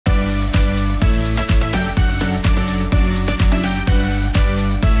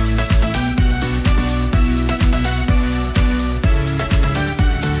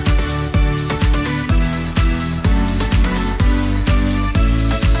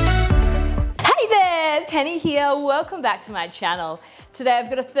Penny here, welcome back to my channel. Today I've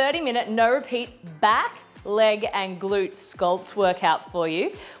got a 30-minute no repeat back, leg and glute sculpt workout for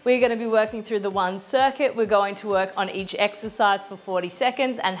you. We're going to be working through the one circuit. We're going to work on each exercise for 40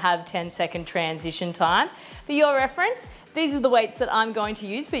 seconds and have 10-second transition time. For your reference, these are the weights that I'm going to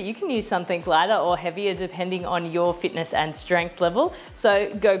use, but you can use something lighter or heavier depending on your fitness and strength level.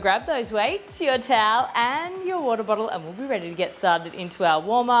 So go grab those weights, your towel and your water bottle, and we'll be ready to get started into our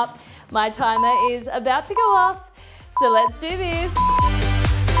warm-up. My timer is about to go off, so let's do this.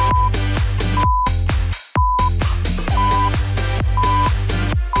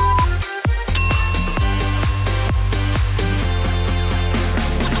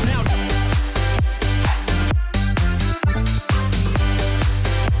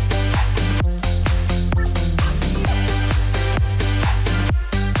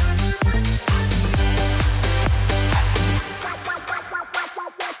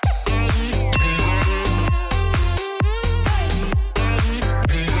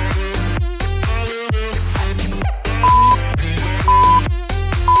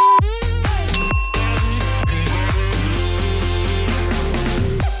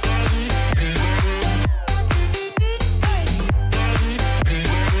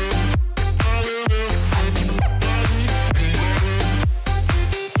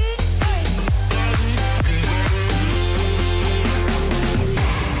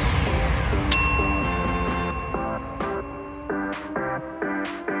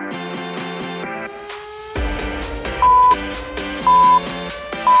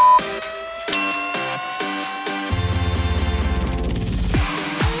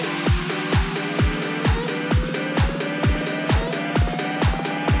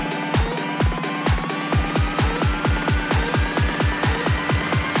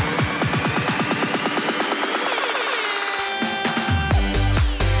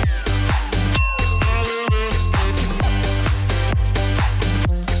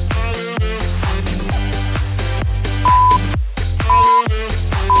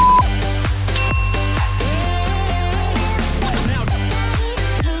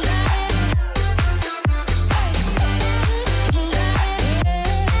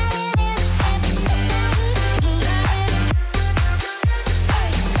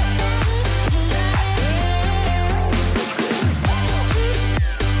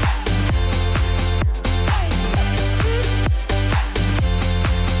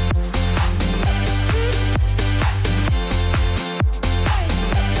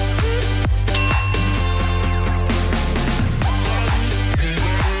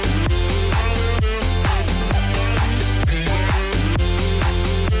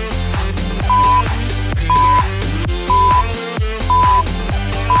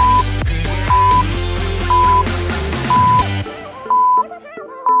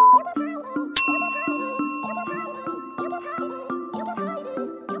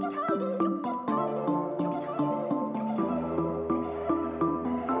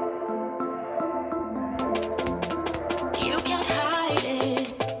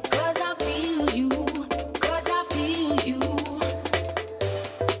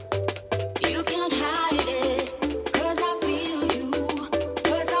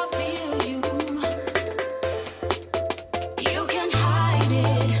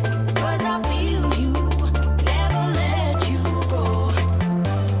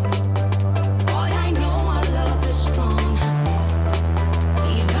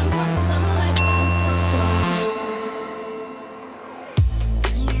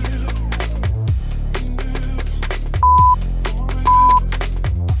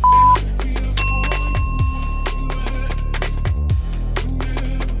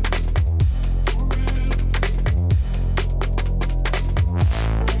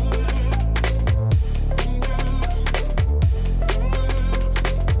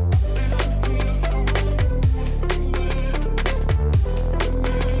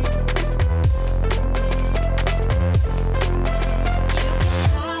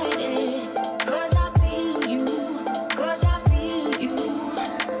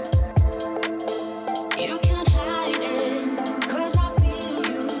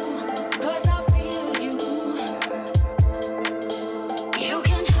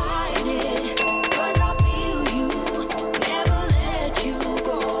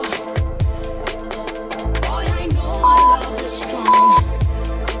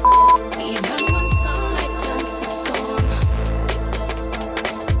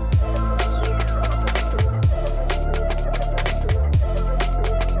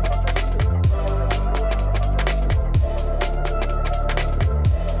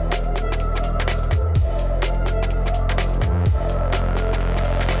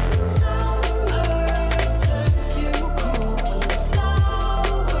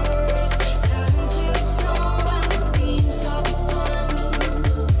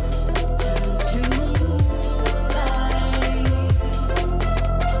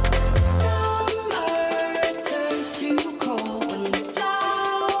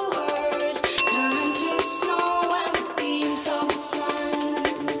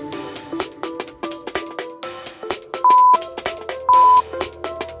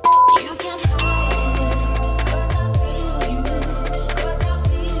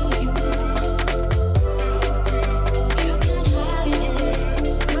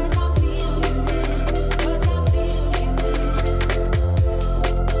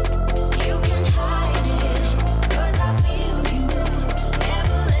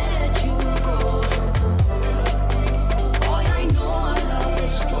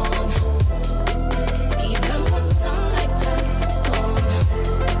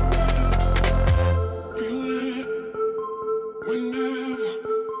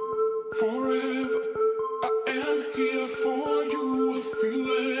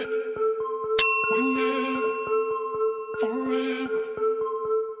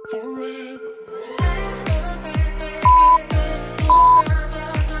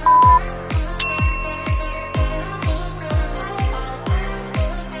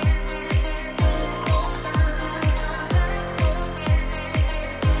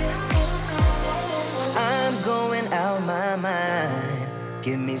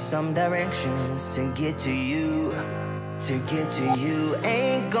 Give me some directions to get to you. To get to you,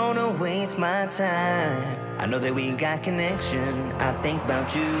 ain't gonna waste my time. I know that we got connection, I think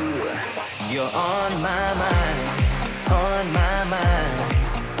about you. You're on my mind, on my mind,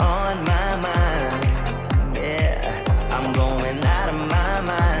 on my mind. Yeah, I'm going out of my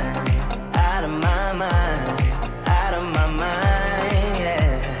mind, out of my mind, out of my mind,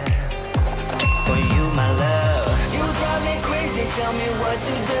 yeah. For you, my love, you drive me crazy, tell me what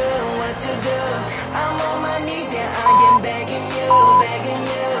to do, what to do. I'm on my knees, yeah, I am begging you, begging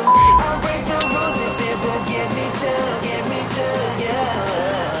you. I'll break the rules if it will get me to, yeah.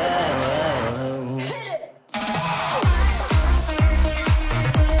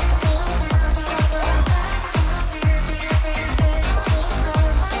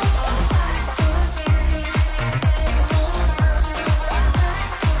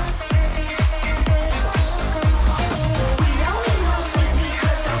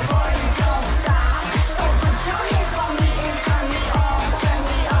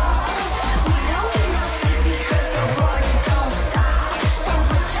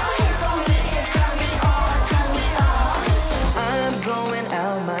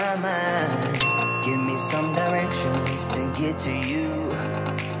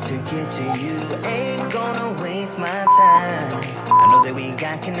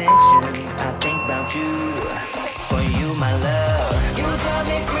 Connection, I think about you. For you, my love, you drive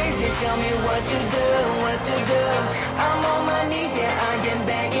me crazy, tell me what to do, what to do. I'm on my knees, yeah, I am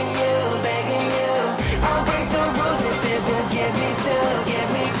begging you, begging you. I'll break the rules if it will get me to, yeah.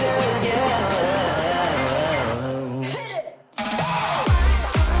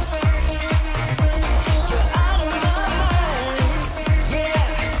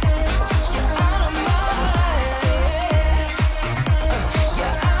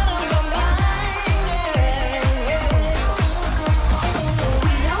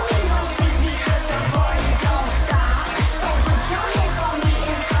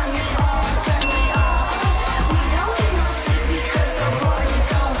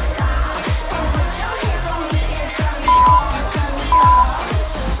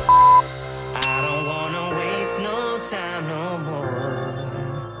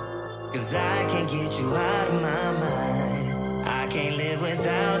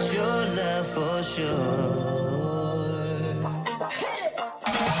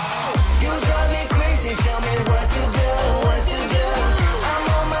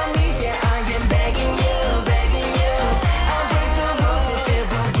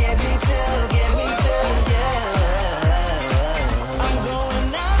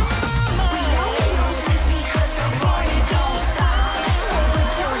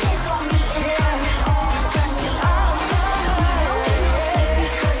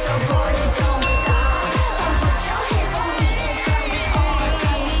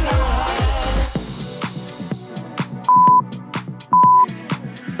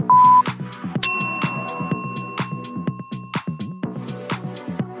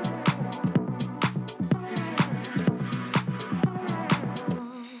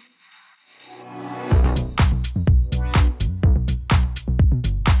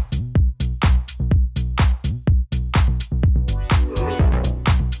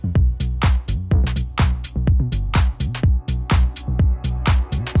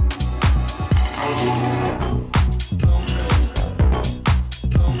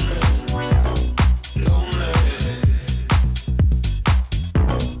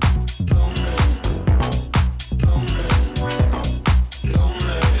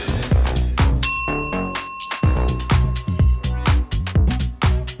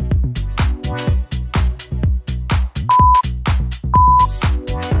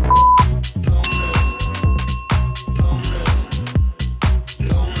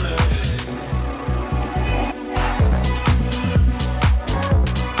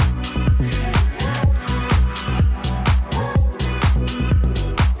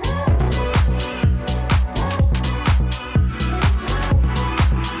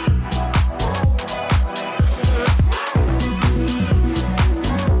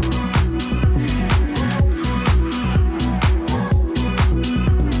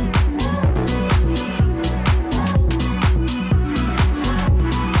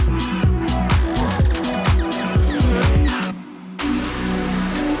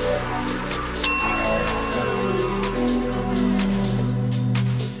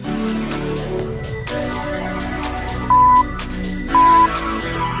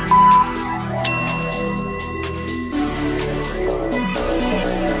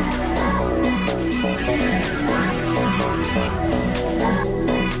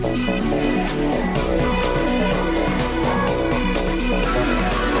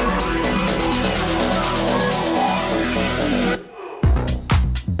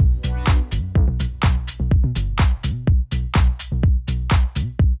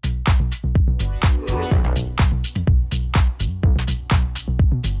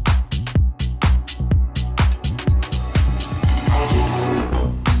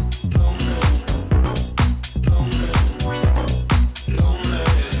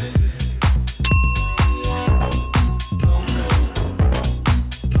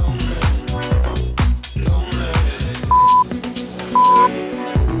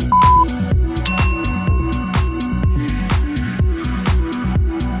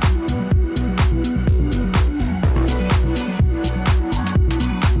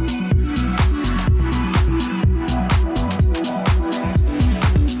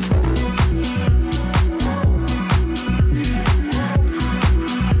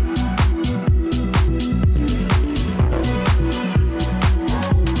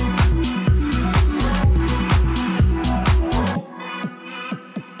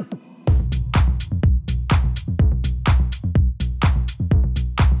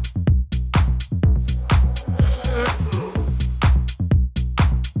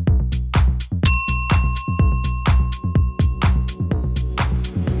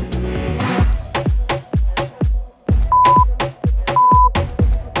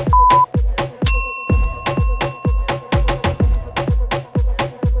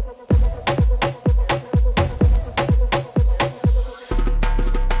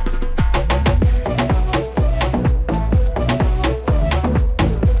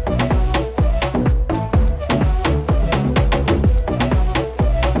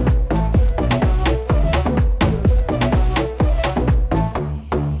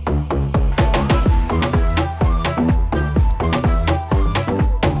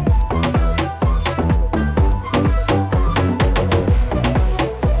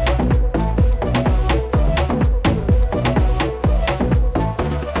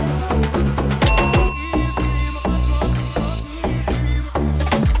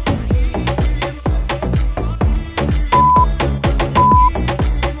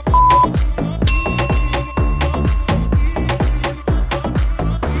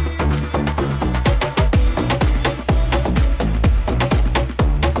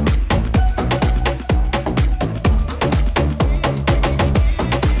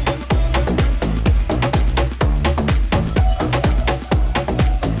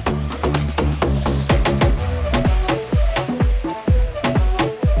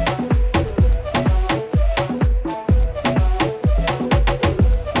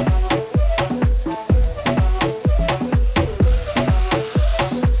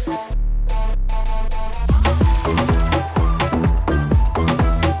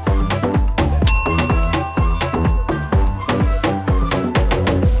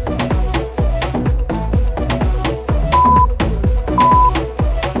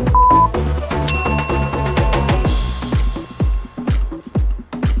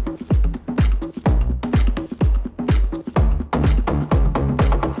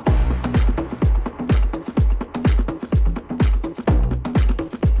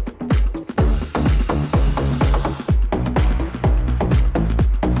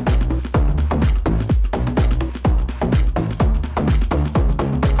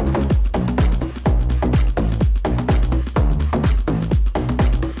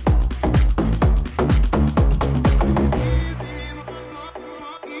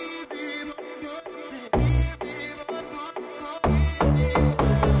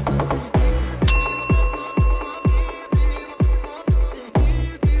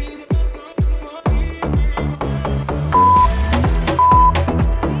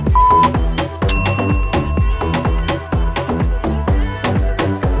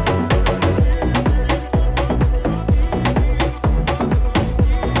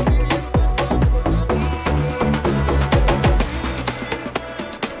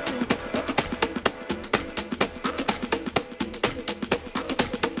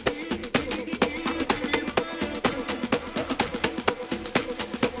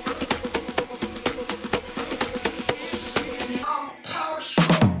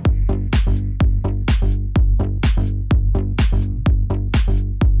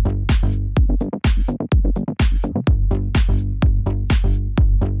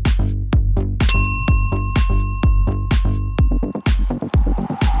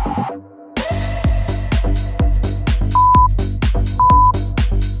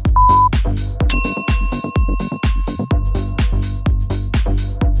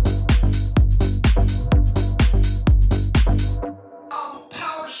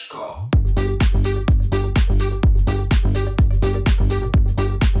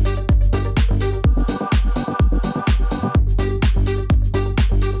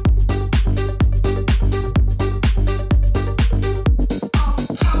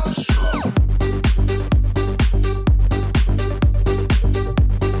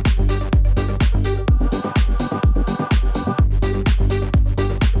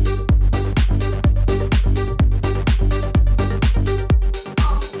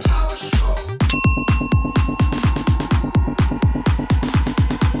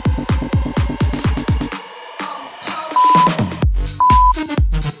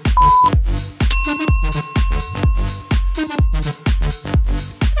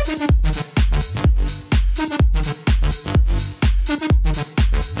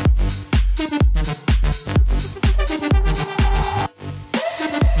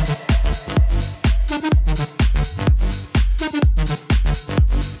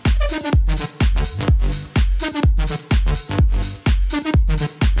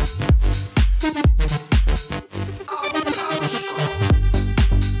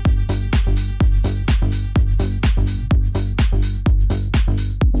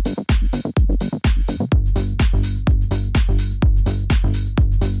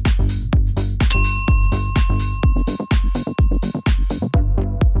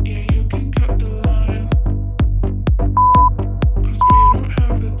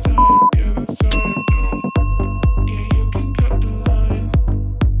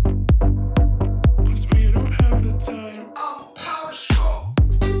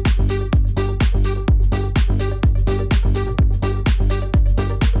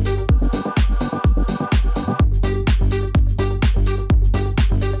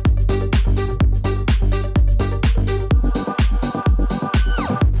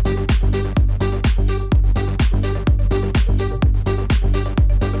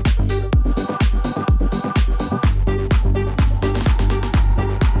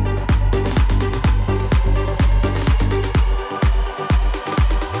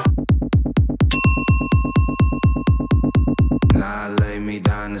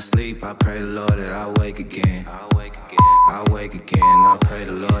 sleep, I pray the Lord that I wake again. I wake again, I pray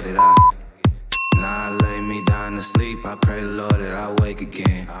the Lord that I. Now I lay me down to sleep, I pray the Lord that I wake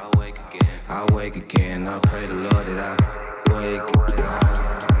again. I wake again, I pray the Lord that I wake again.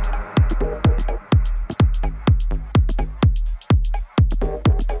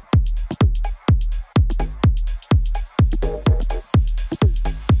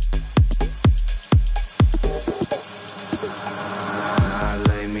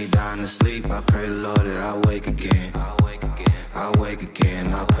 I pray the Lord that I wake again. I wake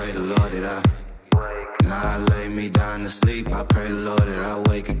again, I pray the Lord that I. Now I lay me down to sleep, I pray the Lord that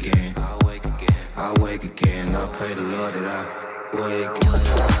I wake again. I wake again, I pray the Lord that I wake.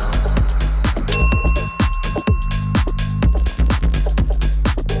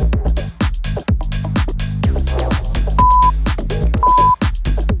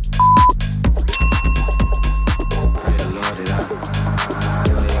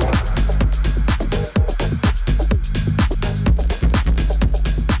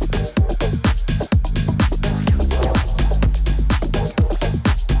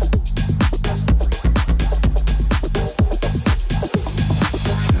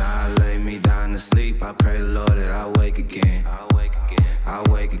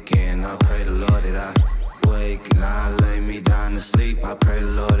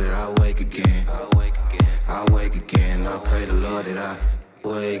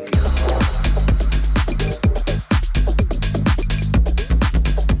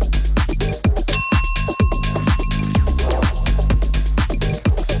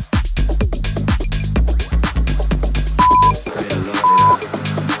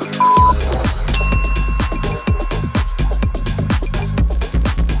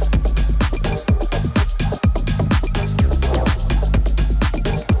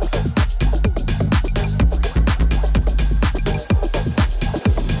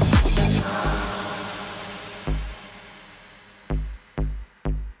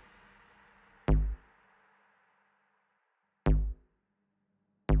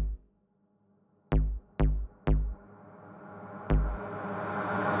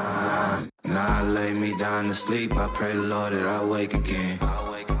 Down to sleep, I pray the Lord that I wake again.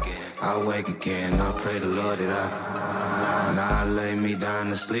 I wake again, I pray the Lord that I. Now I lay me down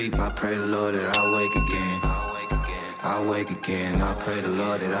to sleep, I pray the Lord that I wake again. I wake again, I pray the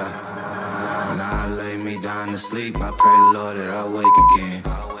Lord that I. Now I lay me down to sleep, I pray the Lord that I wake again.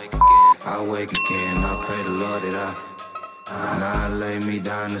 I wake again, I pray the Lord that I. Now I lay me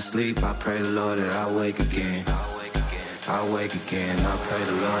down to sleep, I pray the Lord that I wake again. I wake again, I pray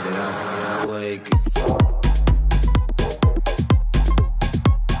the Lord that I wake.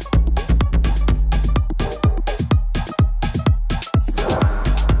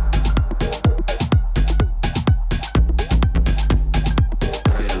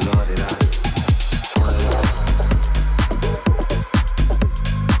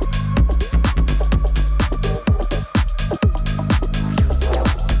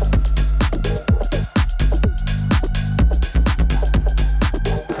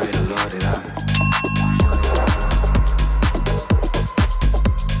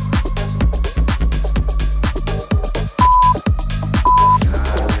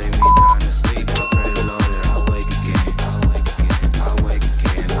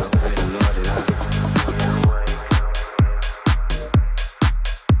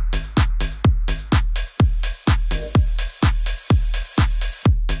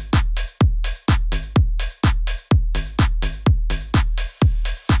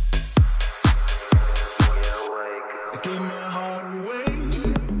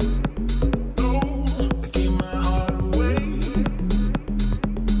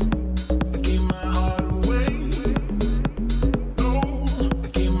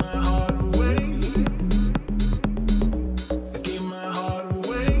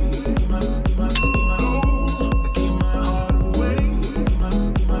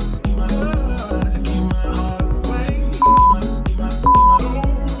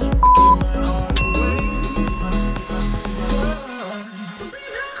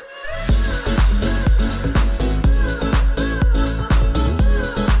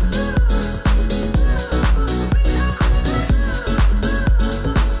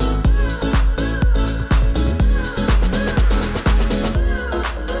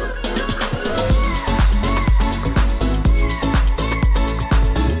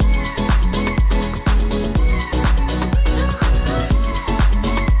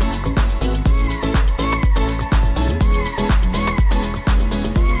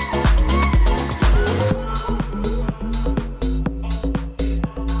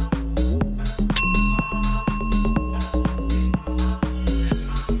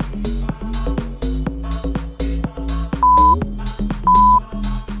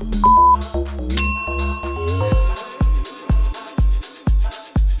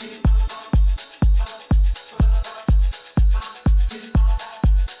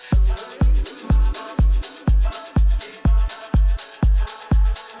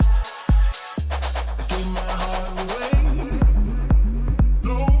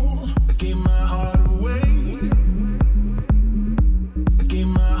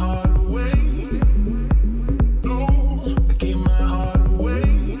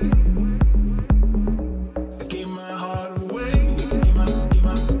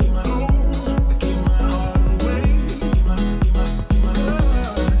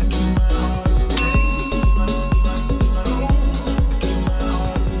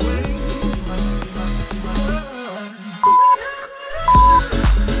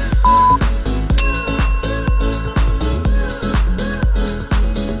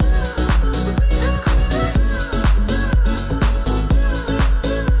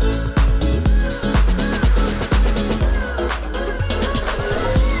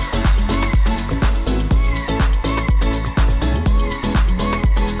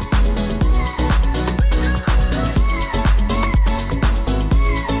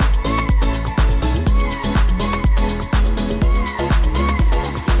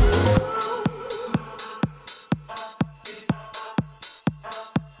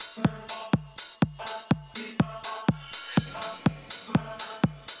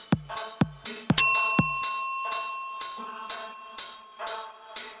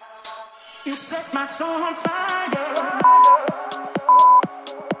 set my soul on fire.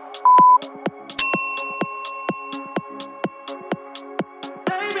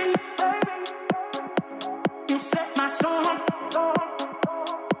 Baby, you set my soul on fire.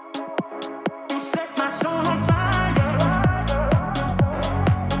 You set my soul on fire.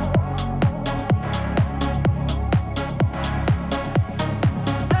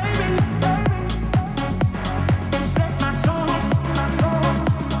 Baby, you set my soul on fire.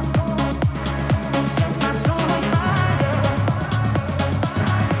 You set my soul on fire.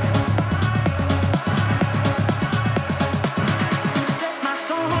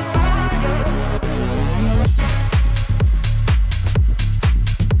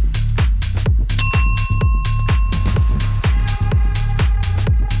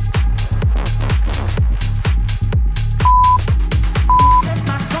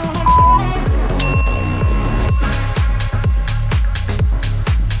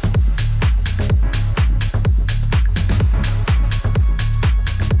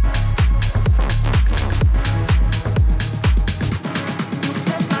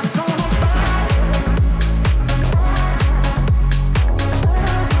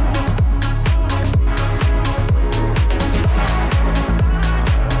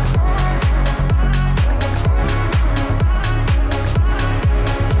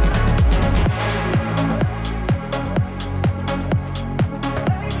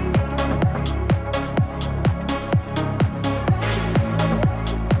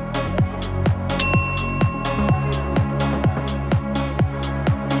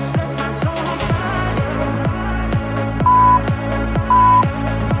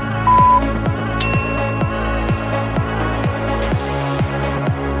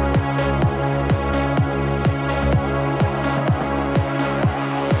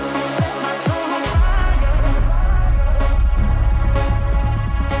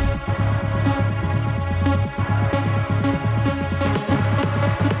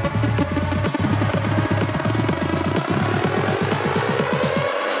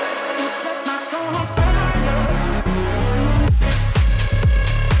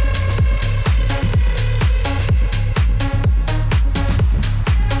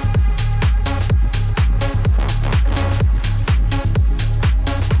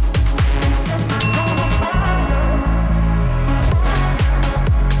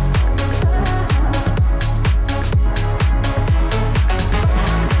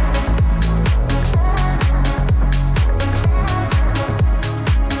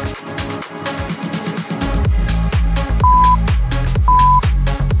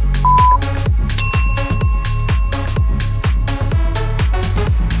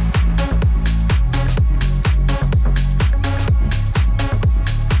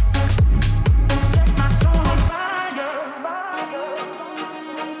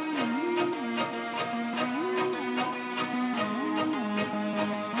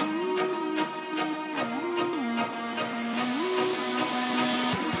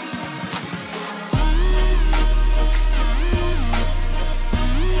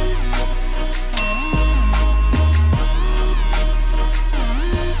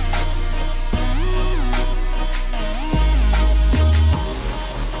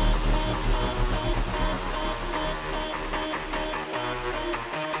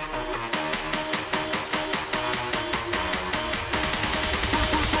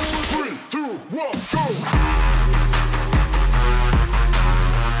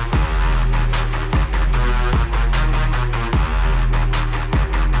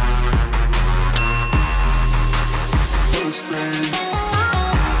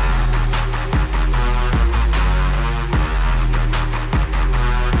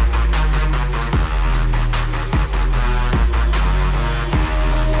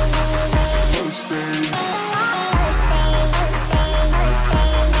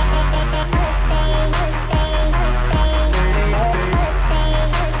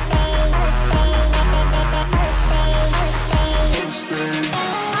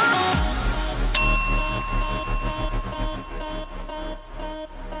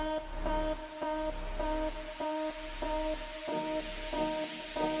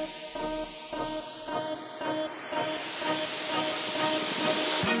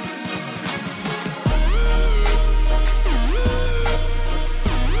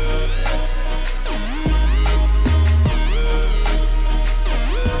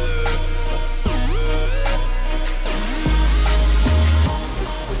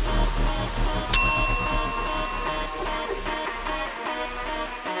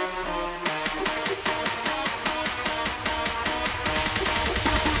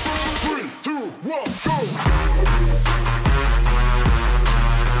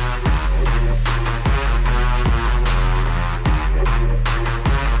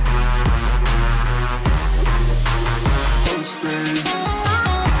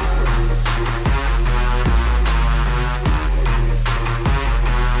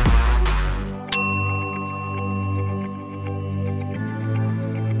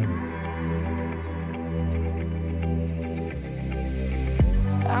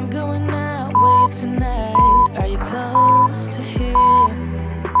 I'm going out with you tonight. Are you close to here?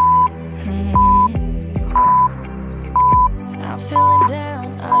 I'm feeling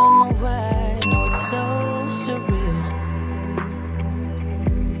down, I don't know why. No, it's so surreal.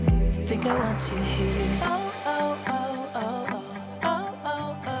 Think I want you here. Oh, oh, oh, oh, oh,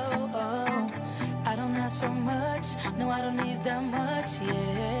 oh, oh, oh, oh. I don't ask for much, no, I don't need that much,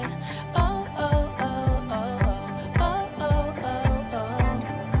 yeah. Oh, oh, oh, oh, oh, oh, oh, oh.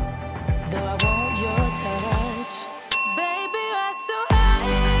 Though I want your touch, baby, you're so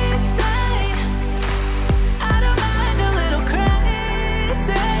high, stay. I don't mind a little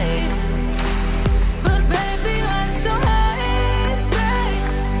crazy, but baby, you're so high, stay.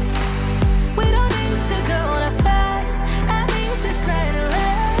 We don't need to go that fast. I need this night to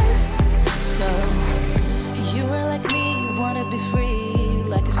last. So you are like me, wanna be free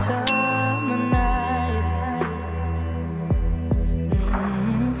like a summer night.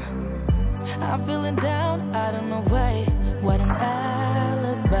 I'm feeling down, I don't know why. What an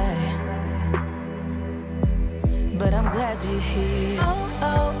alibi. But I'm glad you're here. Oh,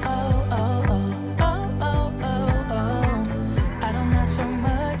 oh, oh, oh, oh, oh, oh, oh, oh. I don't ask for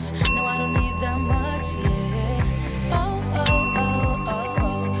much, no, I don't need that much, yeah. Oh, oh, oh, oh,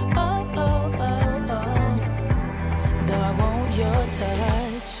 oh, oh, oh, oh. Though I want your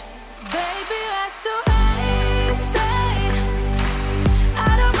touch, baby, you're so high, stay. I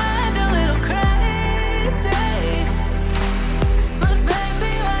don't mind a little crazy, but baby,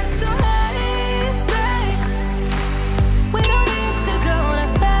 you're so high, stay. We don't need to go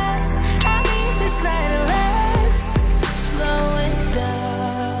that fast. I need this night to last. Slow it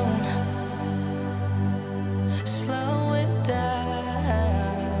down, slow it down,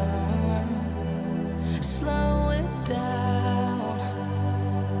 slow it down,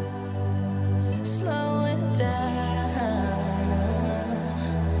 slow it down.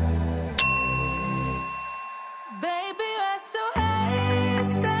 Baby, you're so high,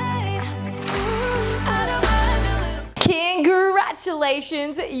 stay. I don't mind a little.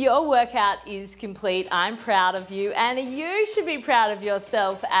 Congratulations, your workout is complete. I'm proud of you, and you should be proud of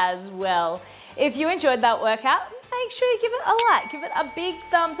yourself as well. If you enjoyed that workout, make sure you give it a like, give it a big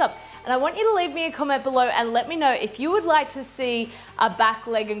thumbs up. And I want you to leave me a comment below and let me know if you would like to see a back,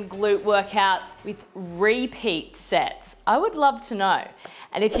 leg and glute workout with repeat sets. I would love to know.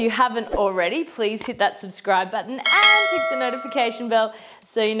 And if you haven't already, please hit that subscribe button and hit the notification bell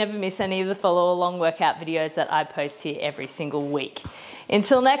so you never miss any of the follow along workout videos that I post here every single week.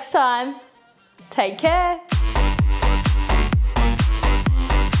 Until next time, take care.